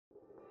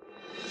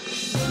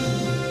Hey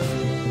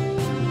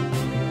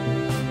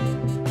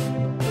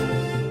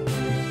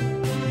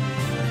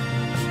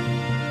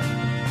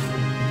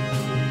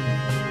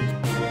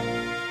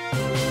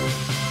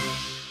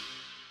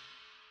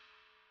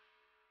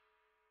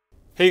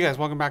guys,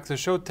 welcome back to the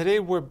show. Today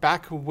we're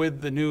back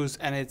with the news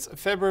and it's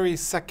February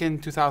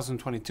 2nd,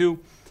 2022.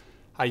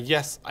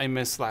 Yes, I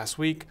missed last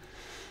week.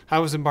 I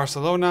was in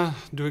Barcelona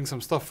doing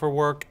some stuff for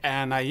work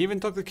and I even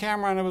took the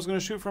camera and I was going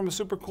to shoot from a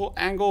super cool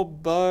angle,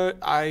 but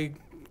I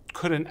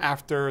couldn't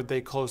after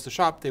they closed the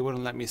shop. They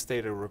wouldn't let me stay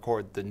to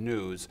record the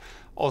news.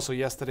 Also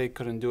yesterday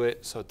couldn't do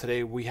it, so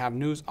today we have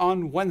news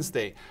on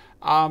Wednesday.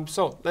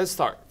 So let's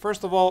start.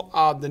 First of all,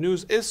 the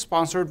news is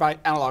sponsored by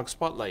Analogue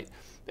Spotlight,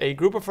 a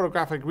group of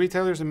photographic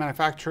retailers and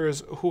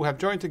manufacturers who have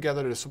joined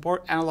together to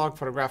support analog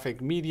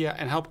photographic media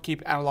and help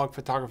keep analog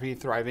photography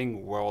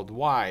thriving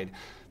worldwide.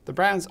 The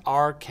brands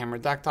are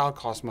Cameradactyl,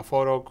 Kosmo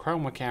Foto,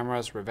 Chroma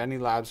cameras,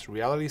 Reveni Labs,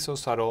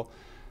 RealitySoSubtle,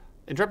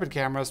 Intrepid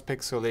cameras,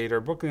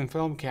 Pixl-ltr, Brooklyn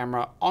film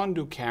camera,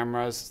 ONDU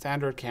cameras,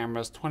 standard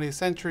cameras, 20th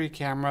century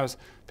cameras,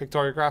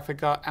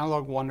 Pictoriographica,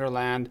 Analogue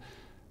Wonderland,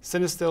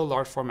 Cinestill,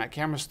 large format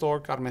camera store,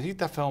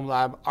 Carmencita film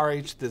lab,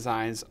 RH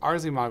designs,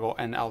 Imago,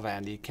 and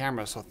Alvandi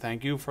cameras. So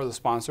thank you for the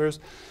sponsors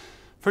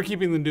for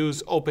keeping the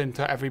news open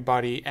to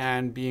everybody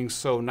and being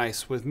so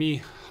nice with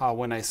me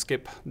when I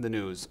skip the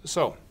news.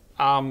 So,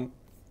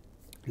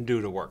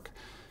 due to work.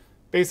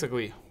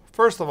 Basically,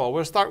 first of all,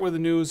 we'll start with the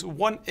news.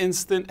 One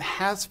Instant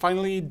has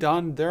finally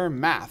done their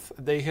math.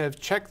 They have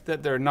checked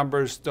that their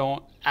numbers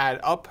don't add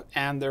up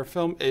and their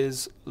film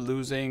is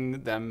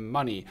losing them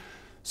money.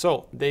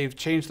 So they've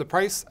changed the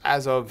price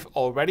as of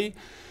already.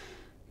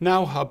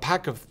 Now a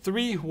pack of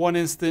 3 One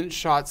Instant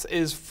shots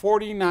is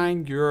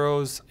 49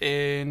 euros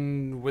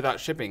without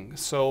shipping.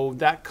 So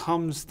that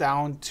comes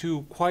down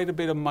to quite a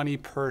bit of money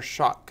per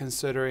shot,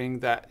 considering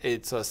that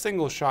it's a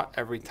single shot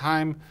every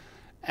time.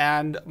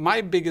 And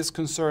my biggest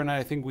concern, and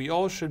I think we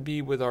all should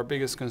be with our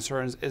biggest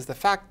concerns, is the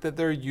fact that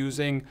they're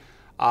using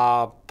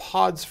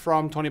pods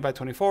from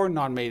 20x24,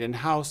 non-made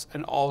in-house,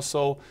 and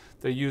also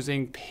they're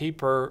using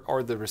paper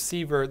or the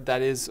receiver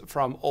that is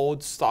from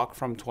old stock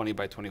from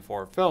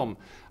 20x24 film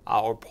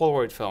or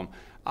Polaroid film.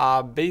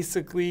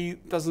 Basically,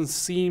 doesn't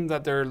seem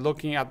that they're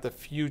looking at the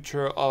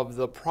future of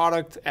the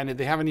product, and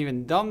they haven't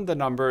even done the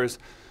numbers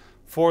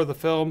for the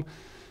film.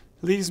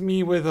 Leaves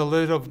me with a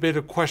little bit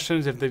of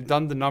questions if they've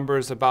done the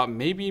numbers about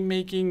maybe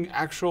making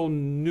actual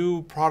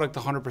new product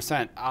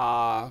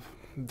 100%.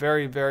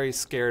 Very, very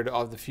scared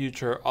of the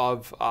future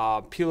of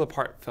peel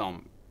apart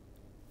film.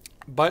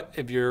 But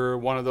if you're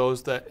one of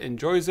those that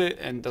enjoys it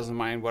and doesn't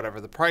mind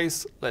whatever the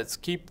price, let's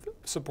keep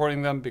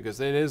supporting them, because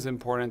it is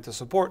important to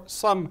support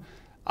some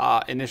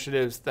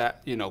initiatives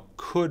that, you know,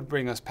 could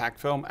bring us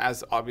packed film,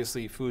 as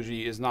obviously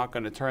Fuji is not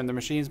going to turn the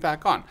machines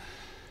back on.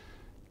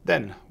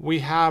 Then we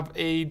have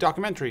a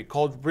documentary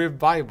called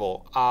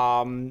Revival.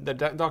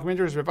 The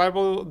documentary is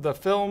Revival, the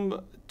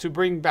film to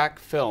bring back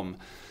film.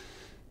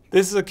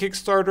 This is a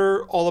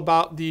Kickstarter all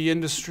about the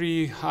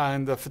industry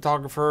and the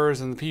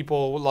photographers and the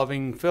people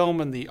loving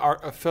film and the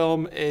art of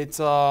film. It's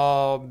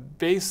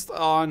based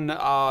on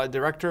a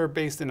director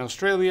based in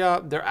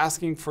Australia. They're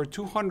asking for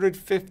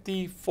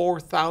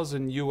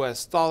 $254,000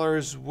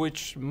 US,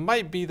 which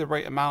might be the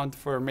right amount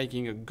for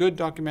making a good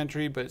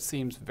documentary, but it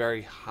seems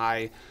very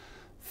high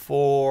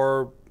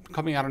for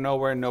coming out of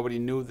nowhere. Nobody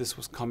knew this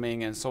was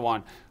coming and so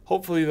on.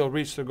 Hopefully they'll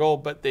reach their goal,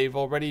 but they've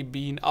already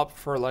been up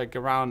for like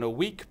around a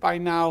week by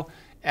now.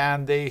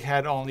 And they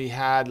had only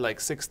had like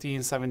 $16,000,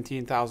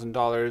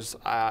 $17,000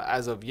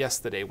 as of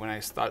yesterday when I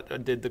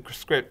did the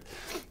script.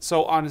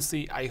 So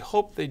honestly, I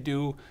hope they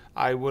do.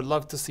 I would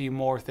love to see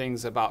more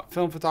things about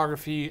film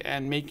photography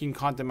and making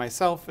content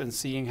myself and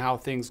seeing how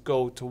things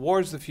go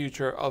towards the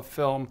future of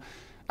film.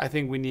 I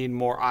think we need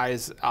more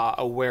eyes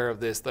aware of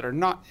this that are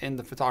not in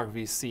the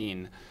photography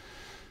scene.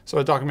 So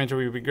a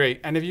documentary would be great.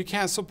 And if you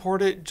can't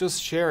support it,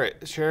 just share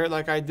it. Share it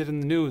like I did in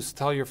the news.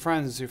 Tell your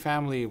friends, your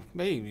family,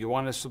 hey, you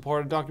want to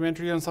support a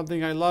documentary on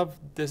something I love?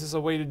 This is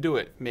a way to do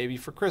it. Maybe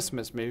for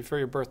Christmas, maybe for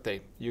your birthday.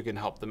 You can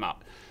help them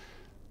out.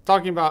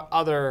 Talking about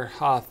other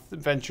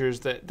ventures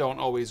that don't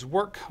always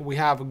work, we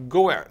have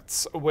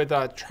Goerlitz with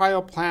a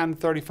Trioplan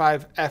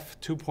 35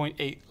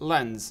 f2.8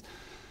 lens.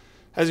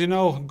 As you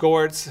know,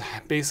 Goerlitz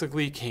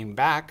basically came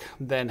back,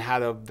 then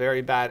had a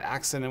very bad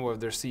accident with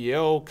their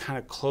CEO, kind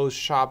of closed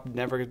shop,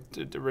 never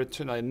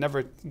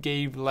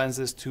gave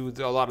lenses to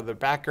a lot of their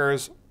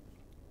backers.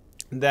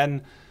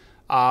 Then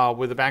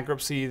with the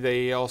bankruptcy,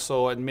 they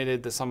also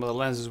admitted that some of the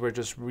lenses were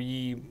just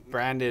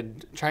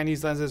rebranded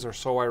Chinese lenses, or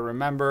so I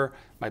remember.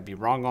 Might be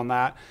wrong on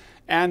that.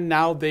 And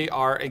now they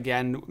are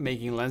again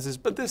making lenses,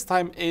 but this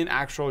time in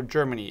actual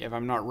Germany. If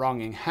I'm not wrong,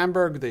 in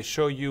Hamburg, they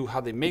show you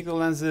how they make the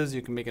lenses.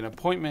 You can make an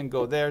appointment,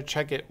 go there,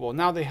 check it. Well,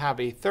 now they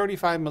have a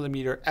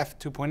 35mm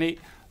f2.8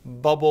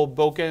 bubble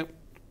bokeh,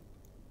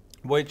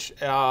 which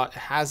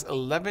has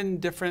 11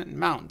 different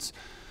mounts.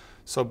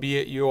 So be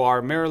it you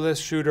are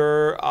mirrorless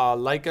shooter,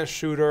 Leica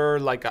shooter,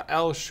 Leica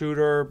L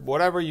shooter,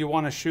 whatever you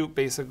want to shoot,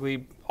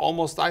 basically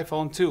almost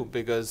iPhone 2,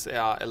 because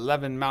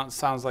 11 mounts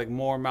sounds like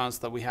more mounts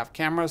that we have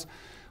cameras.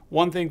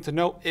 One thing to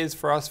note is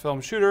for us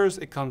film shooters,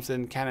 it comes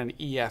in Canon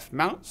EF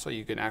mount, so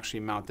you can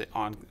actually mount it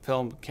on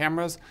film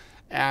cameras,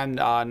 and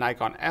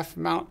Nikon F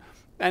mount.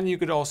 And you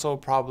could also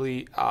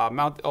probably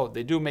mount, oh,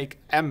 they do make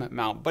M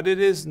mount, but it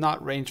is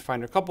not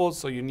rangefinder coupled,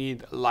 so you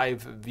need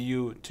live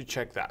view to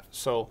check that.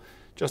 So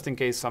just in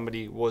case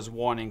somebody was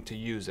wanting to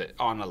use it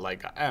on a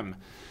Leica M.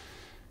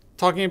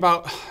 Talking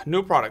about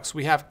new products,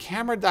 we have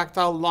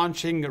Cameradactyl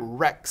launching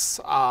Rex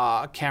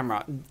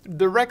camera.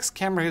 The Rex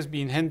camera has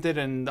been hinted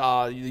in the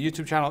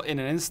YouTube channel in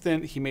an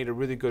instant. He made a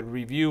really good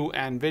review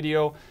and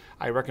video.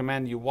 I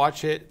recommend you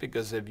watch it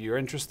because if you're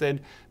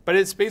interested. But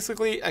it's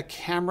basically a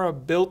camera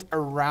built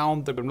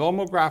around the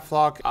normal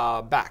Graph-Lok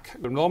back.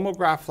 The normal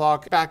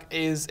Graph-Lok back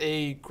is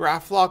a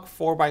Graph-Lok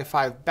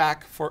 4x5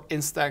 back for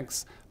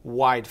Instax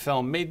wide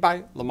film made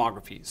by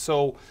Lomography.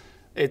 So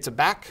it's a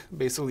back,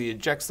 basically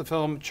ejects the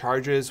film,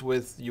 charges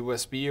with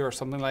USB or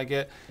something like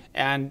it,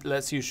 and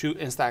lets you shoot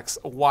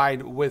Instax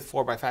wide with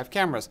 4x5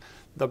 cameras.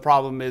 The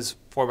problem is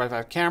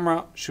 4x5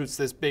 camera shoots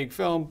this big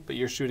film, but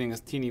you're shooting a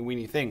teeny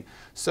weeny thing.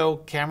 So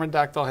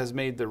Cameradactyl has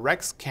made the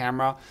Rex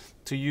camera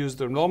to use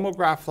the normal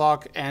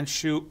Graph-Lok and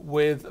shoot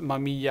with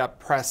Mamiya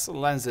press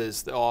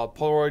lenses, the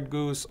Polaroid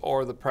Goose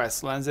or the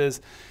press lenses.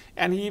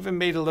 And he even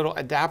made a little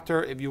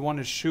adapter if you want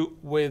to shoot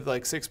with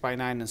like 6x9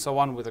 and so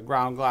on with a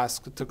ground glass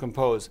to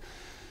compose.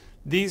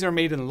 These are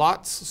made in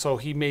lots, so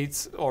he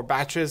makes, or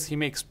batches, he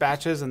makes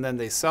batches and then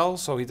they sell,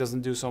 so he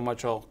doesn't do so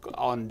much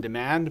on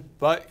demand,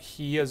 but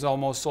he is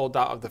almost sold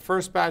out of the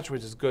first batch,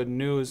 which is good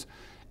news.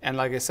 And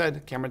like I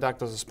said,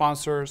 Cameradactyl is a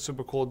sponsor,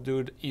 super cool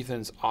dude,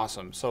 Ethan's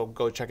awesome, so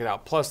go check it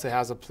out. Plus it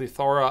has a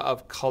plethora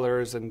of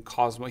colors and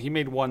Cosmo. He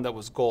made one that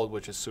was gold,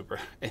 which is super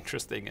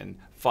interesting and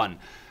fun.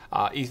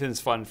 Ethan's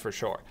fun for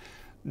sure.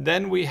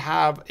 Then we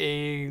have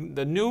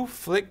the new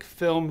Flic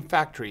film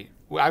factory.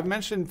 I've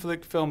mentioned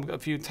Flic film a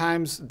few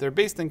times. They're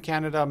based in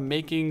Canada,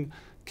 making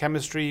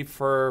chemistry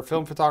for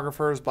film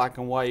photographers, black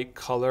and white,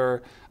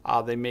 color.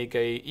 They make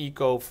a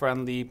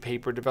eco-friendly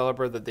paper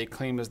developer that they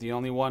claim is the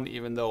only one,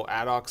 even though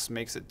Adox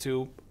makes it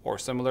too, or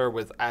similar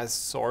with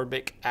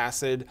ascorbic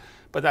acid.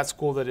 But that's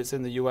cool that it's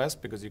in the US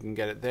because you can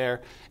get it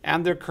there.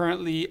 And they're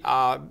currently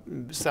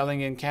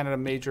selling in Canada,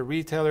 major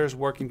retailers,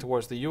 working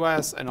towards the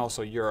US and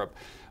also Europe.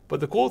 But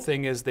the cool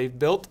thing is they've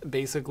built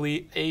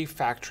basically a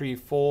factory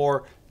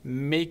for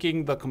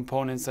making the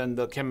components and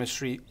the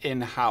chemistry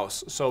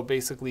in-house. So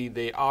basically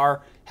they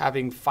are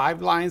having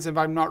 5 lines, if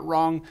I'm not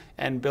wrong,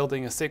 and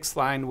building a 6th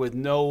line with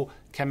no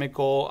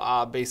chemical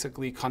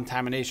basically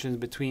contaminations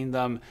between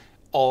them,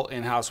 all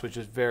in-house, which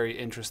is very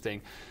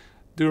interesting.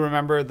 Do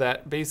remember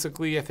that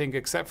basically, I think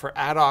except for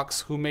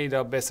Adox, who made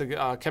a basic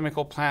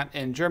chemical plant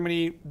in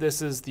Germany,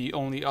 this is the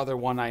only other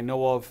one I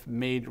know of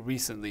made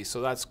recently. So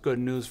that's good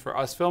news for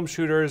us film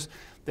shooters.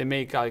 They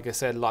make, like I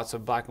said, lots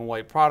of black and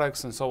white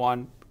products and so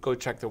on. Go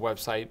check their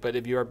website. But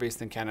if you are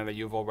based in Canada,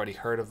 you've already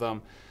heard of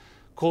them.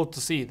 Cool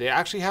to see. They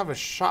actually have a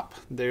shop.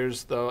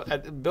 There's the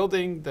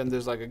building, then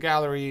there's like a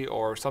gallery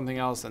or something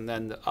else, and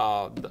then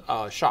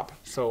the shop.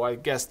 So I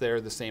guess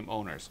they're the same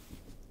owners.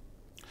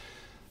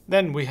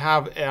 Then we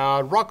have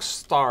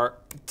Rockstar,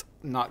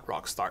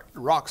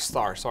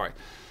 sorry.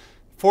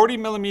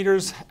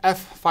 40mm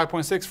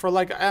f/5.6 for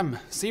Leica M.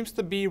 Seems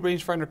to be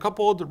rangefinder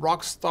coupled.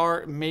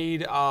 Rockstar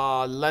made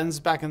a lens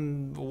back a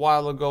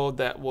while ago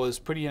that was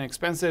pretty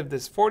inexpensive.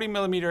 This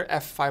 40mm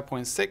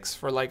f/5.6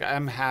 for Leica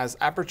M has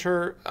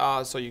aperture,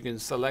 so you can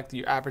select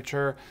your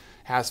aperture.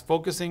 Has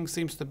focusing,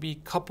 seems to be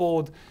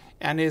coupled,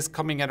 and is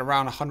coming at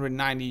around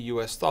 $190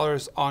 US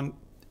on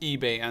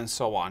eBay and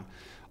so on.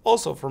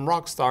 Also from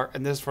Rockstar,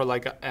 and this for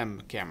Leica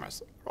M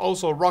cameras.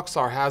 Also,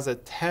 Rockstar has a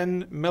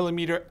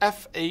 10mm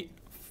f/8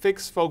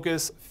 fixed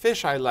focus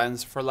fisheye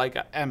lens for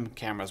Leica M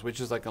cameras, which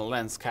is like a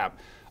lens cap.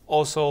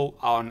 Also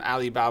on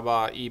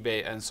Alibaba,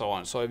 eBay, and so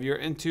on. So if you're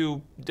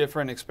into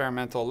different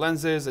experimental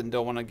lenses and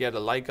don't want to get a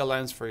Leica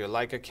lens for your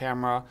Leica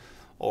camera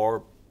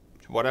or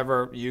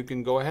whatever, you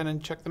can go ahead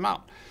and check them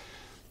out.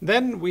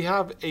 Then we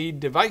have a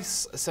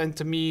device sent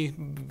to me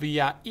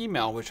via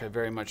email, which I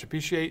very much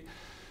appreciate,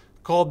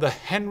 called the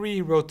Henry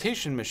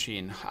rotation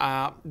machine.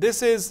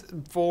 This is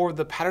for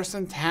the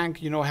Paterson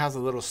tank. You know, it has a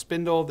little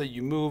spindle that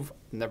you move.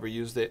 Never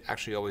used it,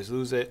 actually always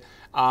lose it.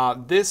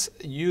 This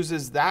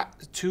uses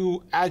that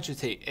to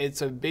agitate.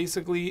 It's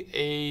basically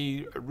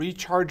a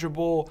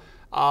rechargeable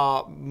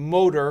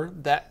motor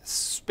that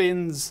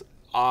spins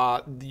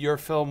your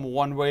film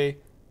one way.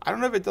 I don't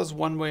know if it does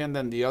one way and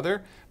then the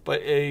other, but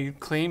a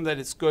claim that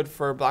it's good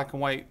for black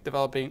and white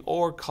developing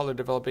or color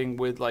developing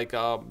with like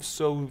a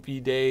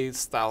Soviet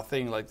style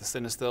thing, like the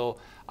Cinestill,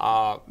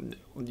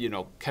 you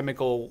know,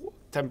 chemical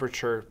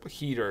temperature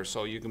heater.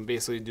 So you can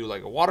basically do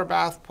like a water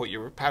bath, put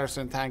your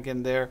Paterson tank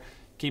in there,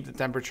 keep the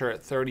temperature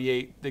at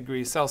 38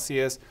 degrees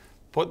Celsius,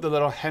 put the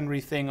little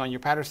Henry thing on your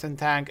Paterson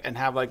tank, and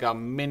have like a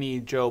mini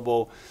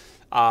Jobo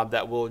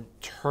that will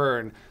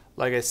turn.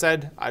 Like I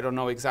said, I don't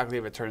know exactly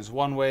if it turns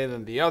one way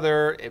than the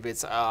other, if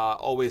it's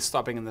always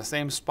stopping in the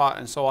same spot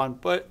and so on,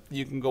 but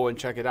you can go and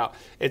check it out.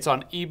 It's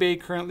on eBay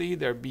currently.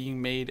 They're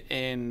being made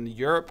in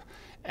Europe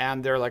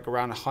and they're like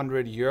around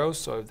 €100.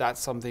 So if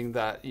that's something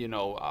that, you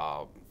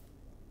know,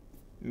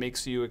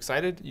 makes you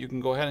excited, you can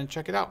go ahead and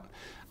check it out.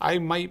 I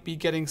might be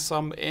getting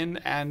some in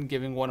and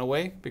giving one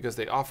away because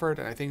they offered,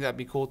 and I think that'd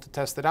be cool to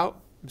test it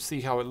out,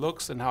 see how it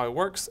looks and how it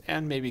works,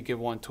 and maybe give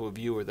one to a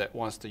viewer that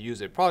wants to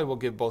use it. Probably will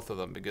give both of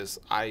them because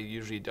I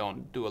usually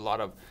don't do a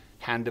lot of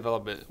hand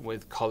development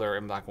with color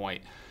and black and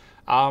white.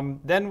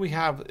 Then we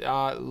have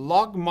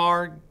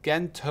Logmar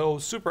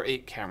Gento Super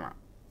 8 camera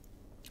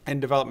in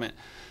development.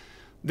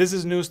 This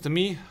is news to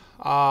me,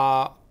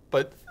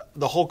 but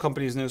the whole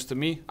company is news to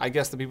me. I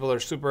guess the people that are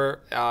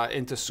super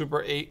into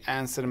Super 8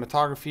 and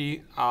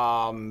cinematography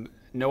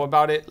know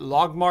about it.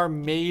 Logmar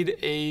made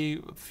a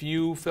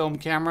few film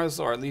cameras,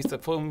 or at least a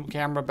film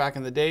camera back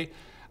in the day,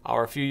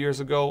 or a few years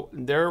ago.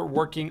 They're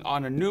working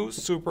on a new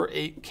Super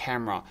 8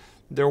 camera.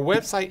 Their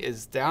website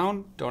is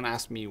down. Don't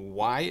ask me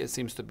why. It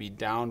seems to be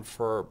down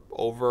for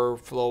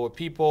overflow of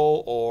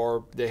people,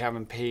 or they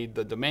haven't paid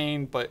the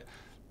domain, but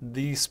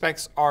the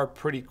specs are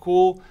pretty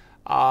cool.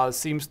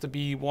 Seems to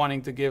be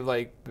wanting to give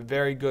like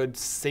very good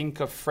sync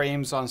of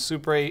frames on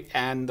Super 8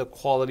 and the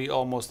quality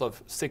almost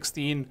of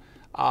 16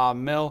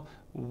 mil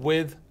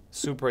with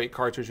Super 8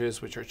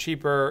 cartridges, which are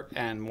cheaper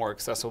and more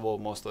accessible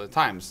most of the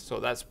times. So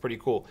that's pretty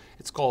cool.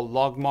 It's called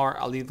Logmar.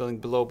 I'll leave the link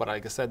below, but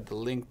like I said, the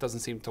link doesn't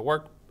seem to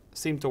work.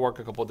 Seemed to work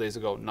a couple of days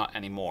ago, not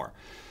anymore.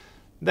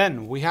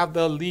 Then we have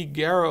the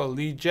Ligero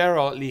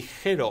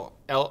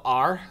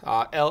LR,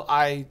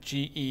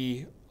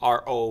 L-I-G-E-R-O-L-G,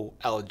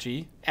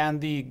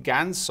 and the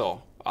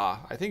Ganso,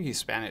 I think he's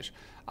Spanish,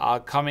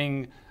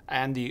 coming,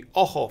 and the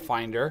Ojo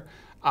Finder.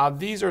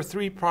 These are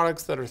three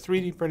products that are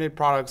 3D printed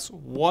products.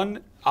 One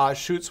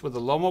shoots with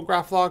the Lomo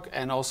graph log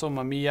and also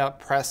Mamiya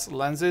press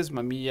lenses,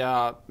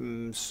 Mamiya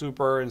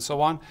Super and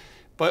so on.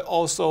 But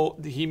also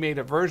he made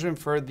a version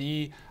for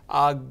the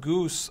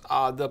Goose,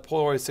 the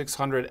Polaroid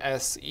 600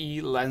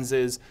 SE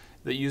lenses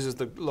that uses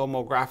the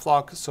Lomo graph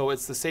log. So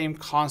it's the same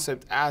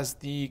concept as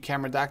the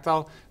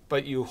Cameradactyl,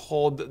 but you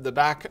hold the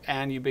back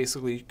and you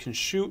basically can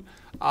shoot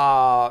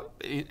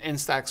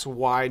instax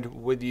wide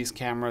with these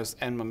cameras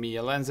and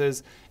Mamiya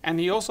lenses. And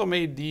he also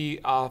made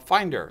the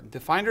Finder. The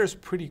Finder is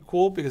pretty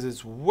cool because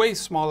it's way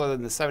smaller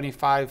than the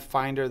 75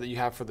 Finder that you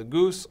have for the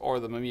Goose or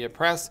the Mamiya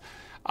Press.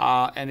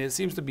 And it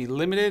seems to be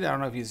limited. I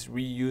don't know if he's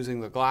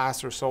reusing the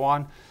glass or so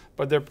on,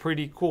 but they're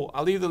pretty cool.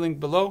 I'll leave the link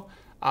below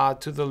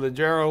to the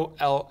Ligero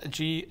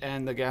LG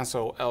and the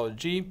Ganso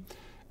LG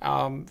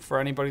for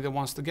anybody that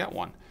wants to get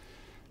one.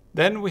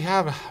 Then we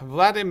have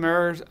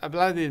Vladimir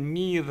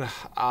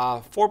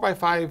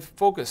 4x5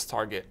 focus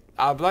target.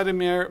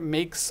 Vladimir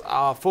makes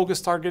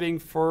focus targeting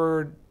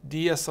for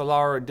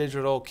DSLR or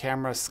digital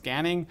camera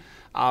scanning.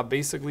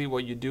 Basically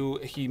what you do,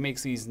 he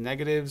makes these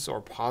negatives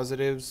or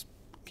positives,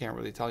 can't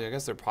really tell you, I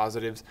guess they're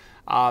positives,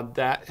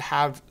 that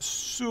have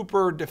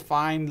super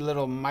defined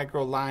little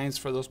micro lines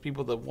for those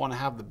people that want to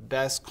have the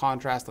best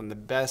contrast and the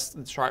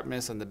best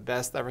sharpness and the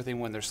best everything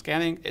when they're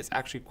scanning. It's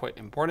actually quite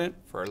important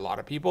for a lot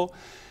of people.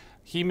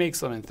 He makes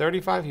them in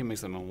 35, he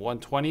makes them in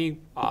 120.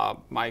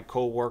 My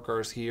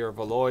co-workers here,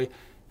 Valoy,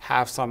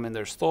 have some in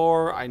their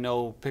store. I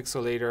know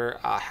Pixl-ltr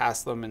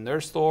has them in their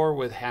store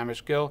with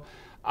Hamish Gill.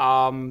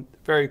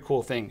 Very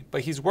cool thing. But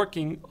he's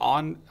working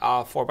on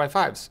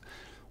 4x5s.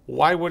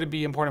 Why would it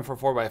be important for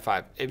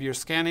 4x5? If you're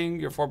scanning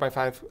your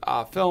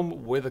 4x5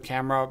 film with a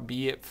camera,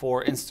 be it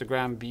for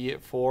Instagram, be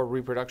it for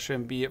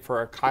reproduction, be it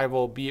for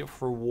archival, be it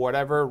for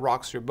whatever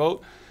rocks your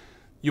boat,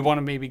 you want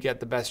to maybe get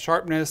the best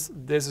sharpness.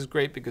 This is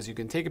great because you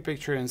can take a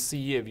picture and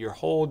see if your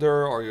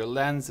holder or your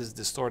lens is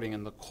distorting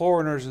in the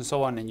corners and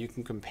so on, and you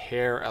can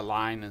compare a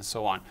line and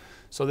so on.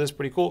 So this is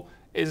pretty cool.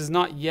 It is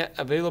not yet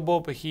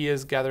available, but he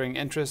is gathering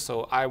interest,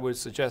 so I would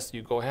suggest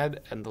you go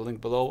ahead and the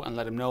link below and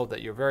let him know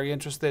that you're very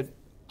interested.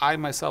 I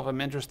myself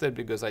am interested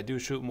because I do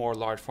shoot more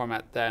large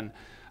format than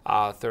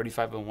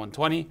 35 and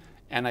 120,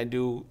 and I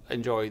do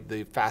enjoy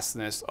the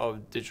fastness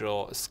of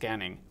digital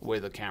scanning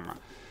with a camera.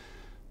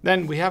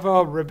 Then we have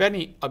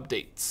Reveni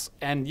updates,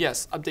 and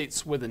yes,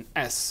 updates with an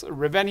S.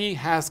 Reveni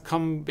has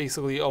come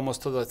basically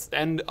almost to the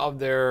end of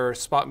their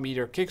spot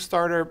meter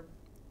Kickstarter.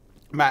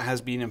 Matt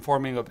has been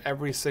informing of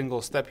every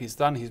single step he's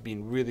done. He's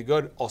been really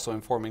good, also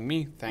informing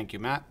me. Thank you,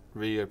 Matt.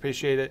 Really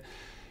appreciate it.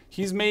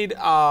 He's made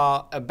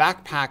a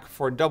backpack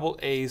for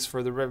AA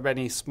for the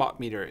Reveni spot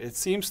meter. It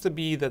seems to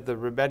be that the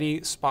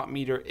Reveni spot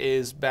meter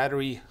is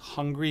battery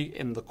hungry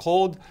in the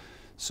cold.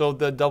 So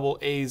the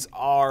AA's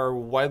are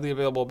widely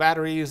available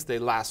batteries. They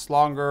last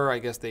longer. I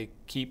guess they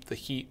keep the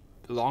heat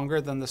longer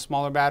than the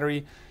smaller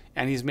battery.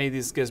 And he's made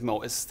this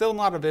gizmo. It's still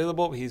not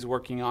available, but he's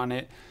working on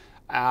it.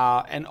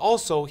 And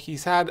also,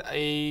 he's had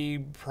a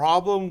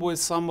problem with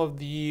some of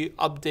the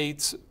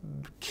updates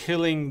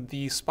killing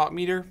the spot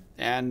meter.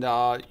 And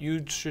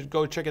you should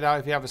go check it out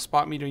if you have a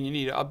spot meter and you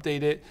need to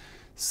update it.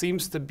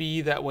 Seems to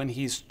be that when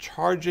he's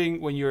charging,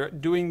 when you're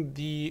doing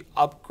the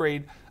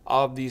upgrade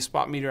of the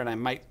spot meter, and I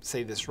might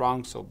say this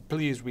wrong, so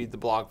please read the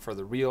blog for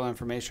the real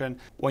information.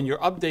 When you're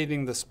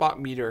updating the spot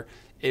meter,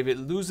 if it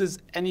loses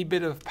any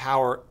bit of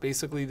power,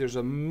 basically there's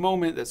a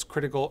moment that's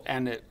critical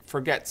and it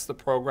forgets the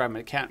program.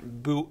 It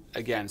can't boot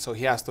again, so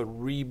he has to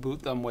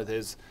reboot them with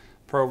his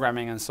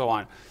programming and so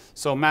on.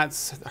 So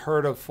Matt's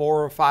heard of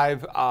 4 or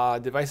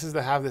 5 devices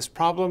that have this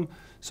problem.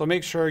 So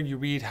make sure you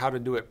read how to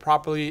do it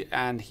properly,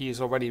 and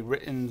he's already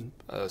written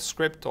a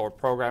script or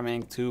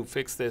programming to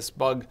fix this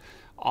bug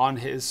on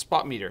his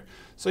spot meter.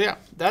 So yeah,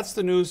 that's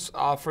the news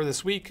for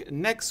this week.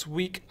 Next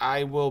week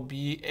I will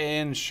be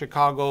in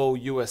Chicago,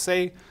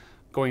 USA,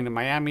 going to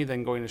Miami,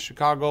 then going to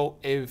Chicago.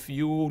 If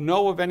you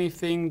know of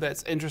anything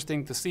that's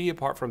interesting to see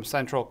apart from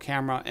Central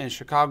Camera in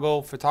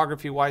Chicago,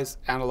 photography-wise,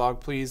 Analogue,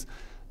 please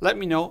let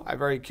me know. I'm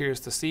very curious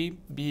to see,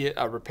 be it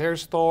a repair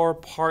store,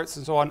 parts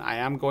and so on. I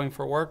am going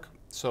for work,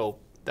 so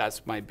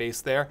that's my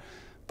base there.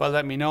 But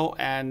let me know,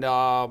 and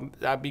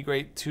that'd be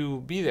great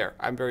to be there.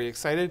 I'm very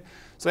excited.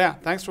 So yeah,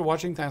 thanks for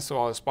watching. Thanks to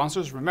all the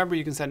sponsors. Remember,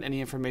 you can send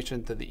any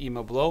information to the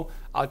email below.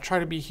 I'll try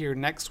to be here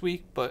next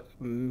week, but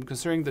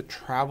considering the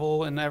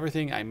travel and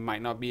everything, I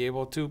might not be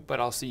able to, but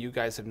I'll see you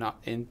guys, if not,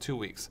 in 2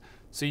 weeks.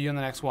 See you in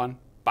the next one.